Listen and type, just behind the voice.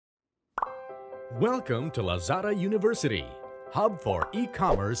Welcome to Lazada University, hub for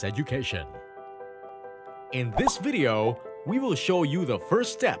e-commerce education. In this video, we will show you the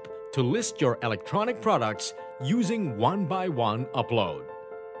first step to list your electronic products using one-by-one upload.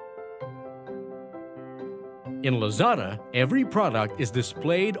 In Lazada, every product is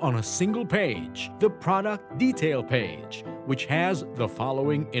displayed on a single page, the product detail page, which has the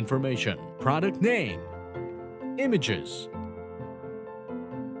following information: product name, images,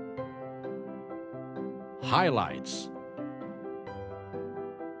 highlights,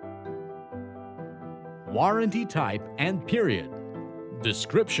 warranty type and period,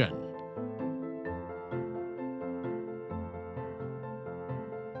 description,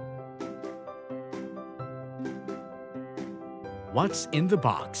 what's in the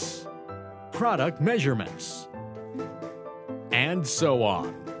box, product measurements, and so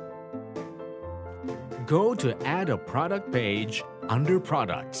on. Go to Add a Product page under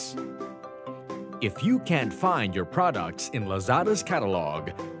Products. If you can't find your products in Lazada's catalog,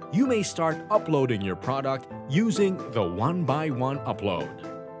 you may start uploading your product using the one-by-one upload.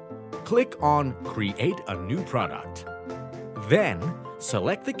 Click on Create a New Product. Then,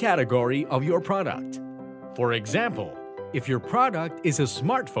 select the category of your product. For example, if your product is a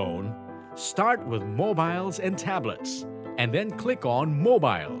smartphone, start with mobiles and tablets, and then click on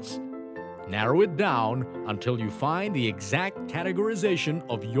Mobiles. Narrow it down until you find the exact categorization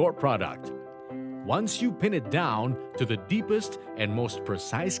of your product. Once you pin it down to the deepest and most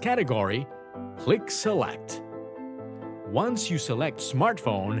precise category, click Select. Once you select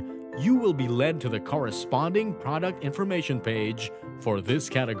Smartphone, you will be led to the corresponding product information page for this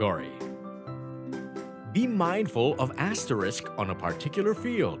category. Be mindful of asterisk on a particular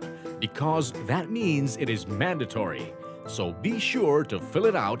field because that means it is mandatory, so be sure to fill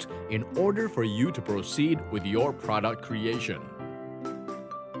it out in order for you to proceed with your product creation.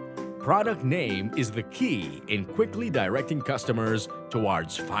 Product name is the key in quickly directing customers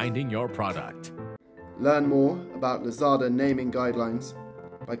towards finding your product. Learn more about Lazada naming guidelines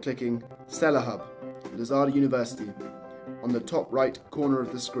by clicking Seller Hub, Lazada University, on the top right corner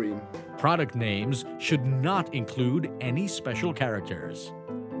of the screen. Product names should not include any special characters.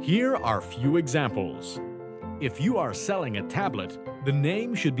 Here are few examples. If you are selling a tablet, the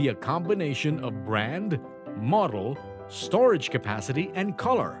name should be a combination of brand, model, storage capacity, and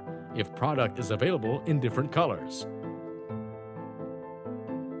color, if product is available in different colors.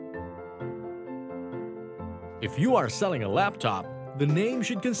 If you are selling a laptop, the name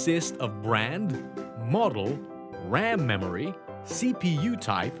should consist of brand, model, RAM memory, CPU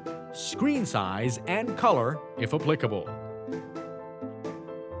type, screen size, and color, if applicable.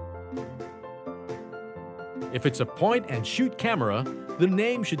 If it's a point-and-shoot camera, the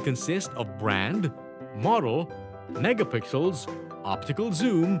name should consist of brand, model, megapixels, optical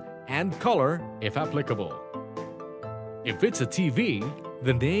zoom, and color, if applicable. If it's a TV,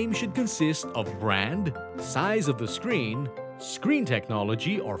 the name should consist of brand, size of the screen, screen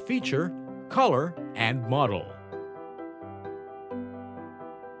technology or feature, color, and model.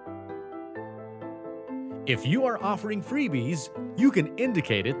 If you are offering freebies, you can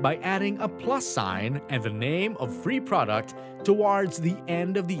indicate it by adding a plus sign and the name of free product towards the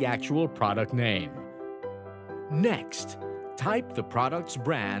end of the actual product name. Next, type the product's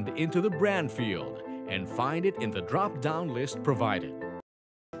brand into the brand field and find it in the drop-down list provided.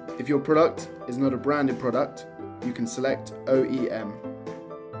 If your product is not a branded product, you can select OEM.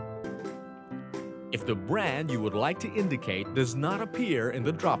 If the brand you would like to indicate does not appear in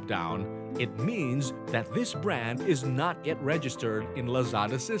the drop-down, it means that this brand is not yet registered in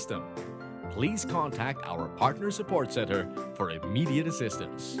Lazada's system. Please contact our Partner Support Center for immediate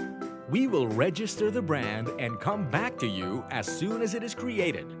assistance. We will register the brand and come back to you as soon as it is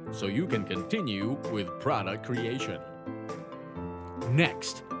created, so you can continue with product creation.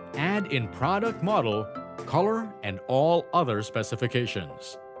 Next, add in product model, color, and all other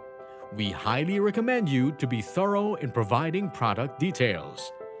specifications. We highly recommend you to be thorough in providing product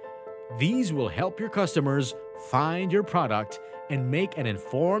details. These will help your customers find your product and make an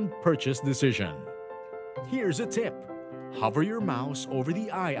informed purchase decision. Here's a tip. Hover your mouse over the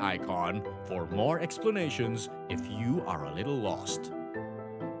eye icon for more explanations if you are a little lost.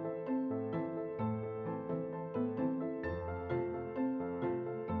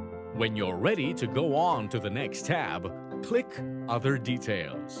 When you're ready to go on to the next tab, click Other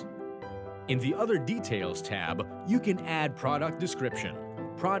Details. In the Other Details tab, you can add product description,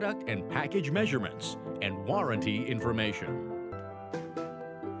 product and package measurements, and warranty information.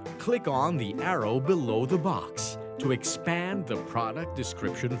 Click on the arrow below the box to expand the product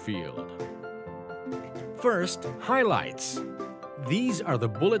description field. First, highlights. These are the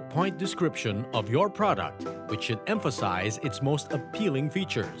bullet point description of your product, which should emphasize its most appealing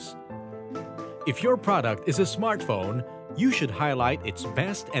features. If your product is a smartphone, you should highlight its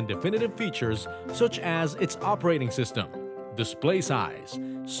best and definitive features such as its operating system, display size,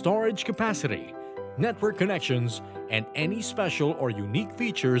 storage capacity, network connections, and any special or unique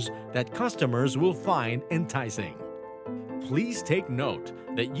features that customers will find enticing. Please take note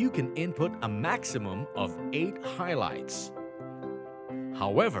that you can input a maximum of 8 highlights.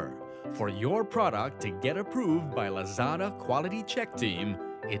 However, for your product to get approved by Lazada Quality Check Team,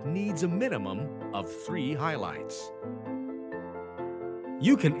 it needs a minimum of 3 highlights.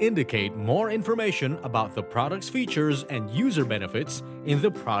 You can indicate more information about the product's features and user benefits in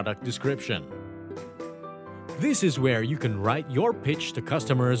the product description. This is where you can write your pitch to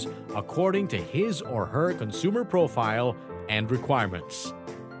customers according to his or her consumer profile and requirements.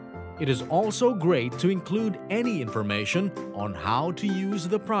 It is also great to include any information on how to use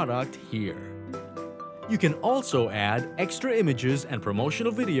the product here. You can also add extra images and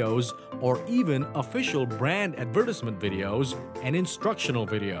promotional videos or even official brand advertisement videos and instructional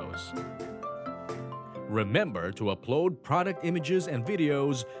videos. Remember to upload product images and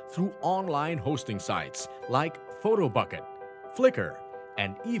videos through online hosting sites like PhotoBucket, Flickr,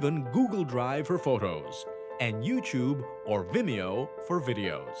 and even Google Drive for photos, and YouTube or Vimeo for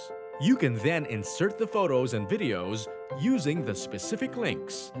videos. You can then insert the photos and videos using the specific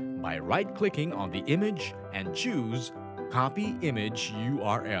links by right-clicking on the image and choose Copy Image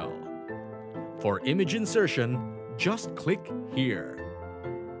URL. For image insertion, just click here.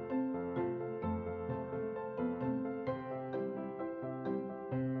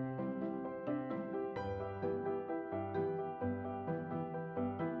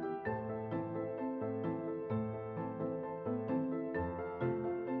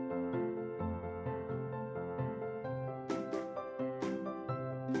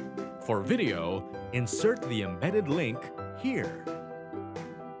 For video, insert the embedded link here.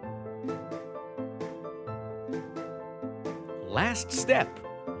 Last step,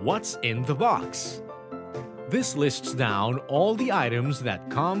 what's in the box? This lists down all the items that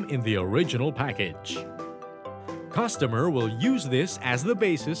come in the original package. Customer will use this as the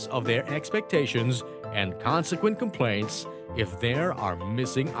basis of their expectations and consequent complaints if there are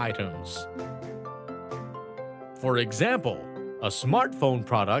missing items. For example, a smartphone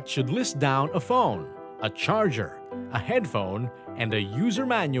product should list down a phone, a charger, a headphone, and a user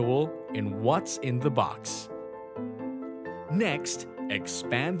manual in what's in the box. Next,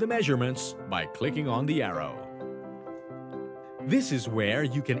 expand the measurements by clicking on the arrow. This is where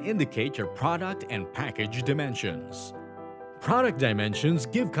you can indicate your product and package dimensions. Product dimensions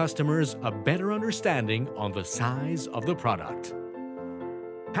give customers a better understanding on the size of the product.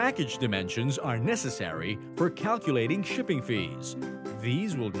 Package dimensions are necessary for calculating shipping fees.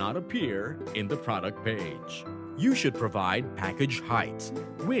 These will not appear in the product page. You should provide package height,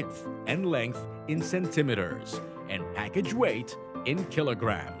 width, and length in centimeters, and package weight in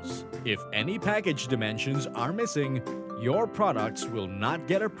kilograms. If any package dimensions are missing, your products will not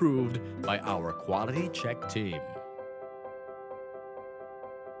get approved by our quality check team.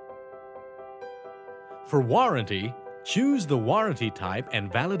 For warranty, choose the warranty type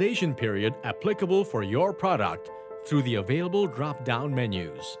and validation period applicable for your product through the available drop-down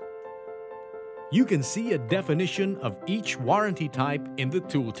menus. You can see a definition of each warranty type in the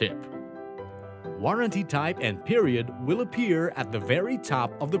tooltip. Warranty type and period will appear at the very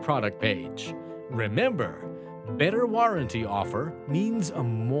top of the product page. Remember, better warranty offer means a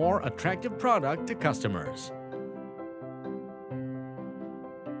more attractive product to customers.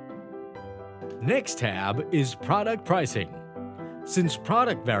 Next tab is product pricing. Since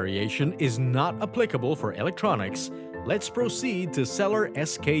product variation is not applicable for electronics, let's proceed to Seller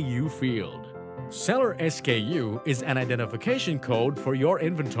SKU field. Seller SKU is an identification code for your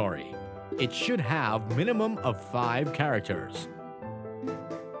inventory. It should have minimum of 5 characters.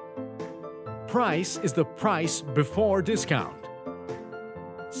 Price is the price before discount.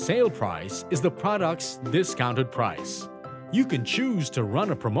 Sale price is the product's discounted price. You can choose to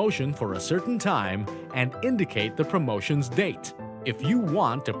run a promotion for a certain time and indicate the promotion's date. If you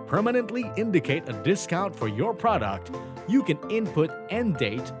want to permanently indicate a discount for your product, you can input end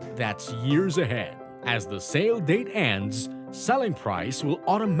date that's years ahead. As the sale date ends, selling price will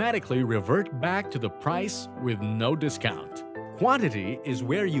automatically revert back to the price with no discount. Quantity is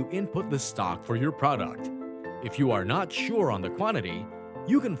where you input the stock for your product. If you are not sure on the quantity,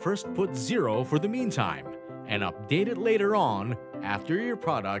 you can first put 0 for the meantime and update it later on after your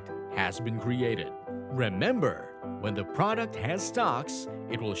product has been created. Remember, when the product has stocks,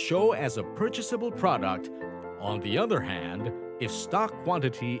 it will show as a purchasable product. On the other hand, if stock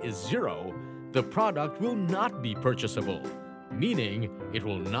quantity is 0, the product will not be purchasable, meaning it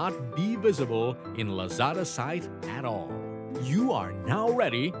will not be visible in Lazada site at all. You are now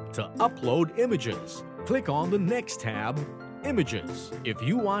ready to upload images. Click on the next tab, Images. If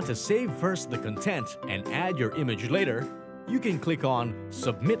you want to save first the content and add your image later, you can click on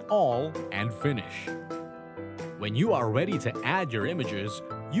Submit All and Finish. When you are ready to add your images,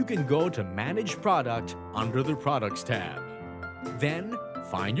 you can go to Manage Product under the Products tab. Then,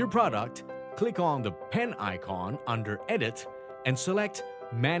 find your product, click on the pen icon under Edit, and select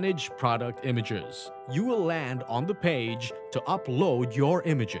Manage Product Images. You will land on the page to upload your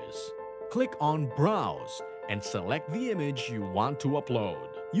images. Click on Browse and select the image you want to upload.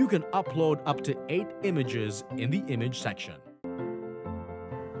 You can upload up to 8 images in the image section.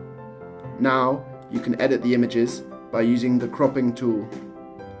 Now you can edit the images by using the cropping tool.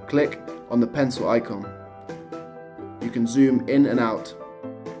 Click on the pencil icon. You can zoom in and out.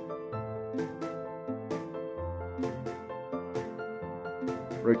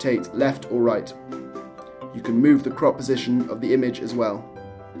 Rotate left or right. You can move the crop position of the image as well.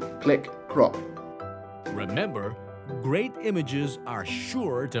 Click Crop. Remember, great images are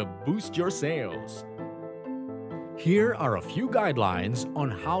sure to boost your sales. Here are a few guidelines on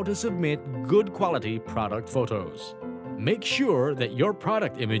how to submit good quality product photos. Make sure that your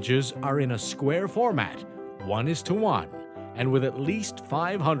product images are in a square format, 1:1, and with at least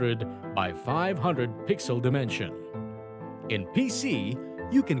 500 by 500 pixel dimension. In PC,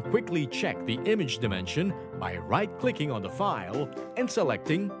 you can quickly check the image dimension by right-clicking on the file and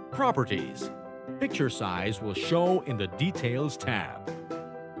selecting Properties. Picture size will show in the Details tab.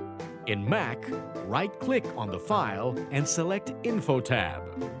 In Mac, right-click on the file and select Info tab.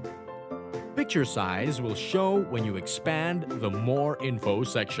 Picture size will show when you expand the More Info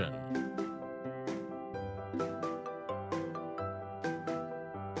section.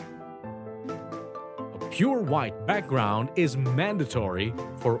 A pure white background is mandatory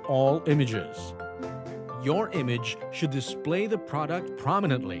for all images. Your image should display the product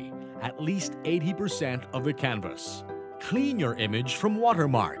prominently, at least 80% of the canvas. Clean your image from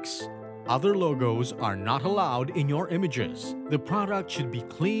watermarks. Other logos are not allowed in your images. The product should be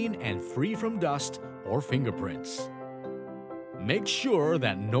clean and free from dust or fingerprints. Make sure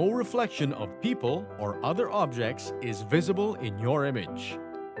that no reflection of people or other objects is visible in your image.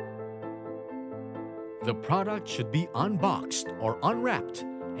 The product should be unboxed or unwrapped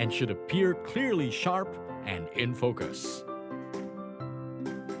and should appear clearly sharp and in focus.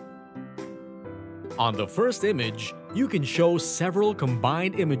 On the first image, you can show several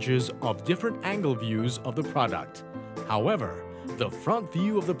combined images of different angle views of the product. However, the front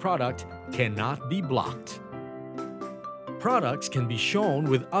view of the product cannot be blocked. Products can be shown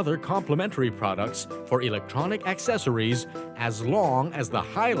with other complementary products for electronic accessories as long as the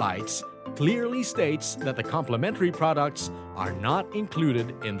highlights clearly states that the complementary products are not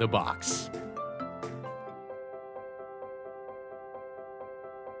included in the box.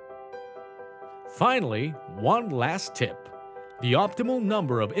 Finally, one last tip. The optimal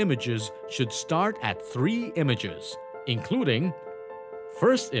number of images should start at 3 images, including: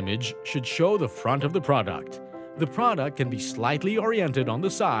 first image should show the front of the product. The product can be slightly oriented on the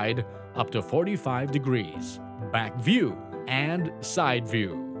side up to 45 degrees, back view, and side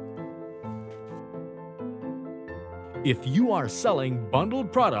view. If you are selling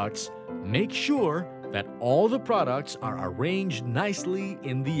bundled products, make sure that all the products are arranged nicely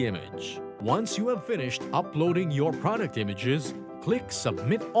in the image. Once you have finished uploading your product images, click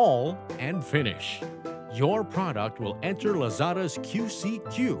Submit All and Finish. Your product will enter Lazada's QC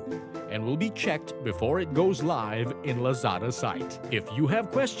queue and will be checked before it goes live in Lazada site. If you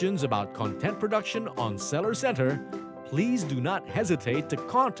have questions about content production on Seller Center, please do not hesitate to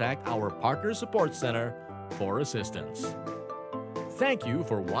contact our Partner Support Center for assistance. Thank you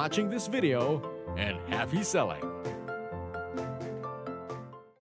for watching this video and happy selling!